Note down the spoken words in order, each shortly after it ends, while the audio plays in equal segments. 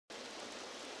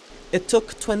It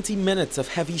took 20 minutes of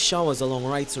heavy showers along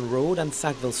Wrightson Road and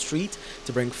Sackville Street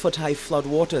to bring foot-high flood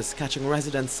waters, catching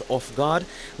residents off guard,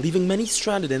 leaving many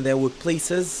stranded in their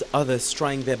workplaces, others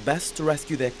trying their best to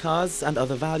rescue their cars and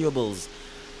other valuables.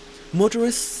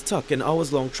 Motorists stuck in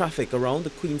hours-long traffic around the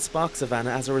Queen's Park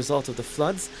Savannah as a result of the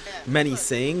floods, many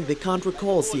saying they can't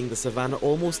recall seeing the Savannah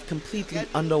almost completely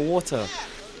underwater.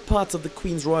 Parts of the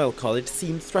Queen's Royal College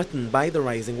seemed threatened by the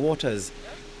rising waters.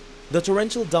 The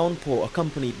torrential downpour,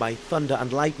 accompanied by thunder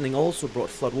and lightning, also brought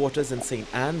floodwaters in St.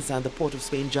 Anne's and the Port of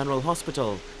Spain General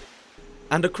Hospital.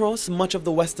 And across much of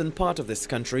the western part of this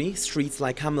country, streets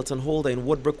like Hamilton Holder in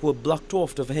Woodbrook were blocked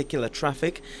off to vehicular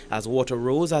traffic as water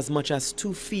rose as much as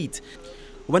 2 feet.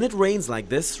 When it rains like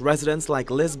this, residents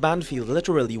like Liz Banfield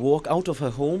literally walk out of her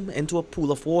home into a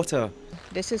pool of water.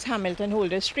 This is Hamilton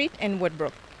Holder Street in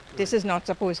Woodbrook. This is not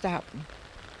supposed to happen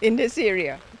in this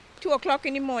area. 2 o'clock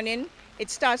in the morning, it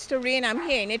starts to rain. I'm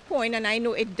hearing it pouring, and I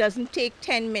know it doesn't take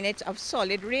 10 minutes of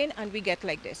solid rain and we get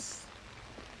like this.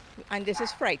 And this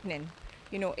is frightening.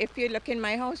 You know, if you look in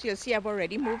my house, you'll see I've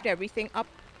already moved everything up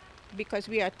because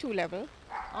we are 2 level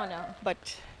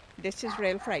but this is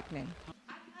real frightening.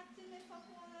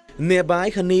 Nearby,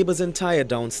 her neighbor's entire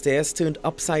downstairs turned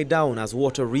upside down as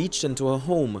water reached into her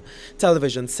home.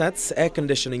 Television sets, air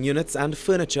conditioning units and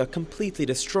furniture completely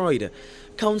destroyed.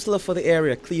 Councillor for the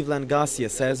area, Cleveland Garcia,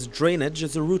 says drainage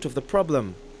is the root of the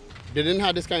problem. They didn't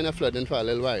have this kind of flooding for a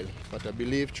little while, but I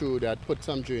believe true they had put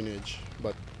some drainage,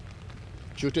 but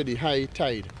due to the high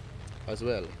tide as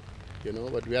well,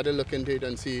 but we had to look into it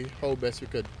and see how best we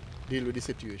could deal with the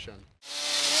situation.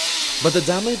 But the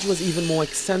damage was even more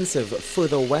extensive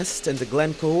further west into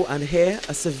Glencoe, and here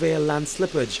a severe land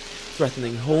slippage,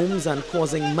 threatening homes and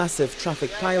causing massive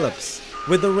traffic pileups.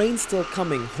 With the rain still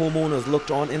coming, homeowners looked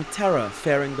on in terror,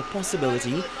 fearing the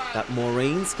possibility that more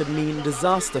rains could mean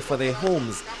disaster for their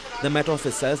homes. The Met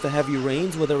Office says the heavy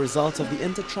rains were the result of the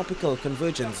Intertropical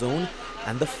Convergence Zone,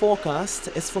 and the forecast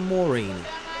is for more rain.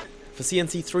 For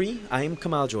CNC3, I'm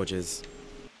Kamal Georges.